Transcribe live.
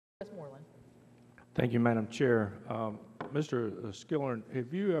Thank you, Madam Chair. Mr. Skillern,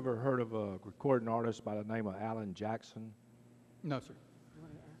 have you ever heard of a recording artist by the name of Alan Jackson? No, sir.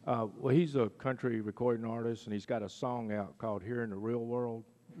 Well, he's a country recording artist, and he's got a song out called Here in the Real World.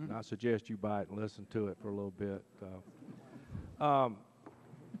 And I suggest you buy it and listen to it for a little bit. Mr.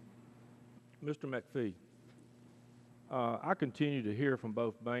 McPhee, I continue to hear from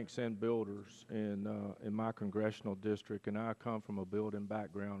both banks and builders in my congressional district, and I come from a building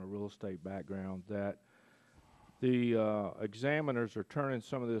background, a real estate background, that the examiners are turning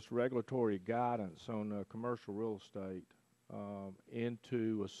some of this regulatory guidance on commercial real estate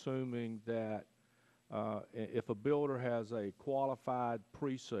into assuming that if a builder has a qualified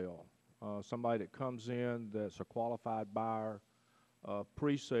pre-sale, somebody that comes in that's a qualified buyer,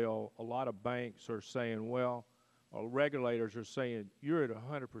 pre-sale, a lot of banks are saying, well, regulators are saying you're at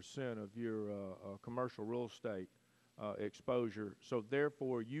 100% of your commercial real estate exposure, so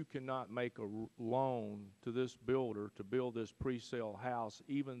therefore you cannot make a loan to this builder to build this pre-sale house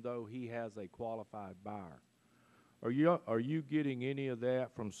even though he has a qualified buyer. Are you getting any of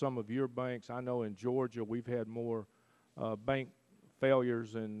that from some of your banks? I know in Georgia we've had more bank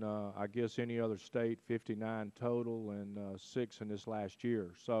failures than I guess any other state, 59 total, and 6 in this last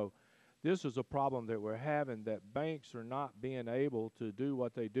year. So this is a problem that we're having, that banks are not being able to do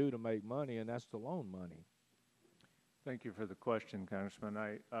what they do to make money, and that's to loan money. Thank you for the question, Congressman.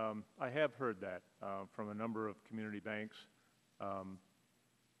 I have heard that from a number of community banks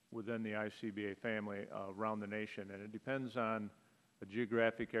within the ICBA family around the nation, and it depends on the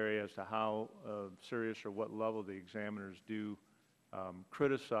geographic area as to how serious or what level the examiners do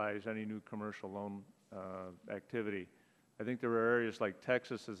criticize any new commercial loan activity. I think there are areas like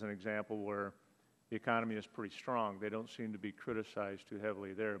Texas, as an example, where the economy is pretty strong. They don't seem to be criticized too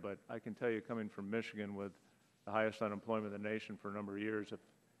heavily there, but I can tell you, coming from Michigan with the highest unemployment in the nation for a number of years, if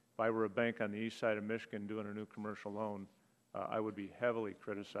I were a bank on the east side of Michigan doing a new commercial loan, I would be heavily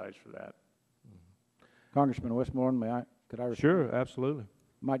criticized for that. Congressman Westmoreland, could I respond? Sure, absolutely.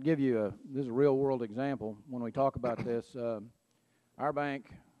 Might give you this is a real world example. When we talk about this, our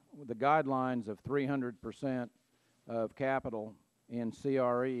bank, with the guidelines of 300% of capital in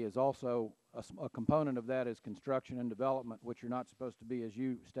CRE is also a component of that is construction and development, which you're not supposed to be, as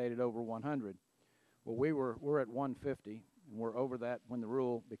you stated, over 100. Well, we're at 150. And we're over that when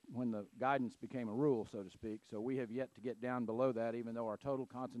the guidance became a rule, so to speak. So we have yet to get down below that, even though our total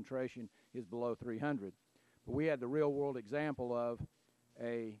concentration is below 300. But we had the real-world example of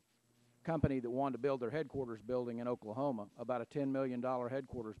a company that wanted to build their headquarters building in Oklahoma, about a $10 million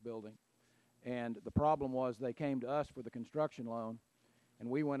headquarters building. And the problem was they came to us for the construction loan, and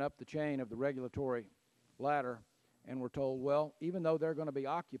we went up the chain of the regulatory ladder and were told, well, even though they're going to be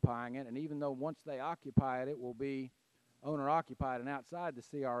occupying it, and even though once they occupy it, it will be owner-occupied and outside the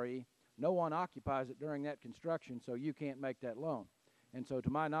CRE, no one occupies it during that construction, so you can't make that loan. And so to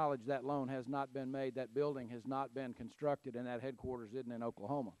my knowledge, that loan has not been made, that building has not been constructed, and that headquarters isn't in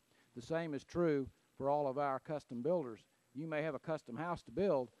Oklahoma. The same is true for all of our custom builders. You may have a custom house to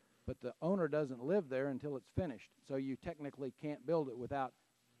build, but the owner doesn't live there until it's finished, so you technically can't build it without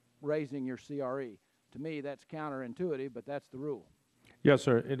raising your CRE. To me, that's counterintuitive, but that's the rule. Yes,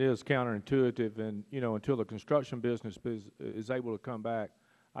 sir. It is counterintuitive, and until the construction business is able to come back,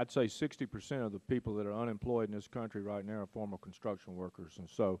 I'd say 60% of the people that are unemployed in this country right now are former construction workers, and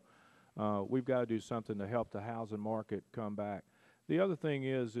so we've got to do something to help the housing market come back. The other thing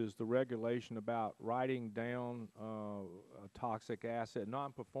is the regulation about writing down a toxic asset,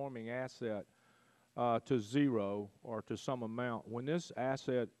 non-performing asset, to zero or to some amount when this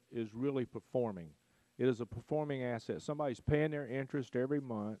asset is really performing. It is a performing asset. Somebody's paying their interest every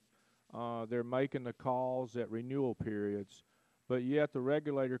month. They're making the calls at renewal periods, but yet the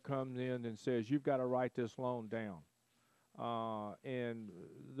regulator comes in and says, you've got to write this loan down. And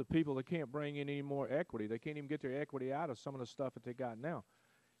the people that can't bring in any more equity, they can't even get their equity out of some of the stuff that they got now.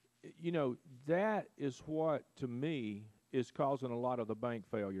 That is what, to me, is causing a lot of the bank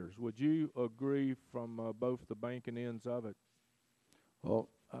failures. Would you agree from both the banking ends of it? Well,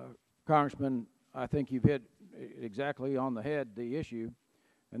 Congressman, I think you've hit exactly on the head the issue,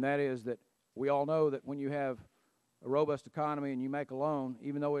 and that is that we all know that when you have a robust economy and you make a loan,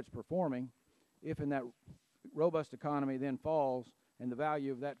 even though it's performing, if in that robust economy then falls and the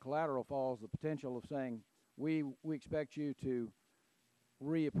value of that collateral falls, the potential of saying, we expect you to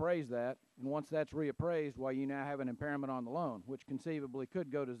reappraise that, and once that's reappraised, well, you now have an impairment on the loan, which conceivably could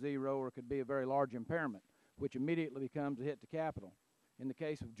go to zero or could be a very large impairment, which immediately becomes a hit to capital. In the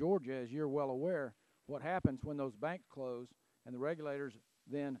case of Georgia, as you're well aware, what happens when those banks close and the regulators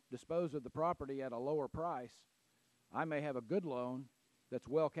then dispose of the property at a lower price, I may have a good loan, that's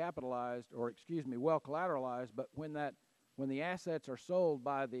well capitalized, or excuse me, well collateralized, but when the assets are sold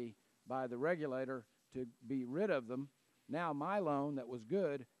by the regulator to be rid of them, now my loan that was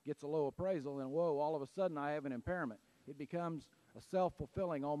good gets a low appraisal, and whoa, all of a sudden I have an impairment. It becomes a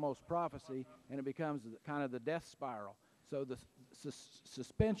self-fulfilling almost prophecy, and it becomes kind of the death spiral. So the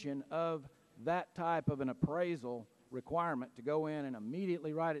suspension of that type of an appraisal requirement to go in and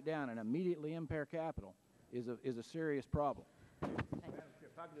immediately write it down and immediately impair capital is a serious problem. Madam Chair,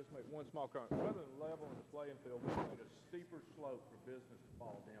 if I could just make one small comment. Rather than leveling the playing field, we made a steeper slope for business to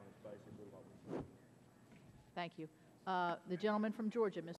fall down is basically what we. Thank you. The gentleman from Georgia, Ms.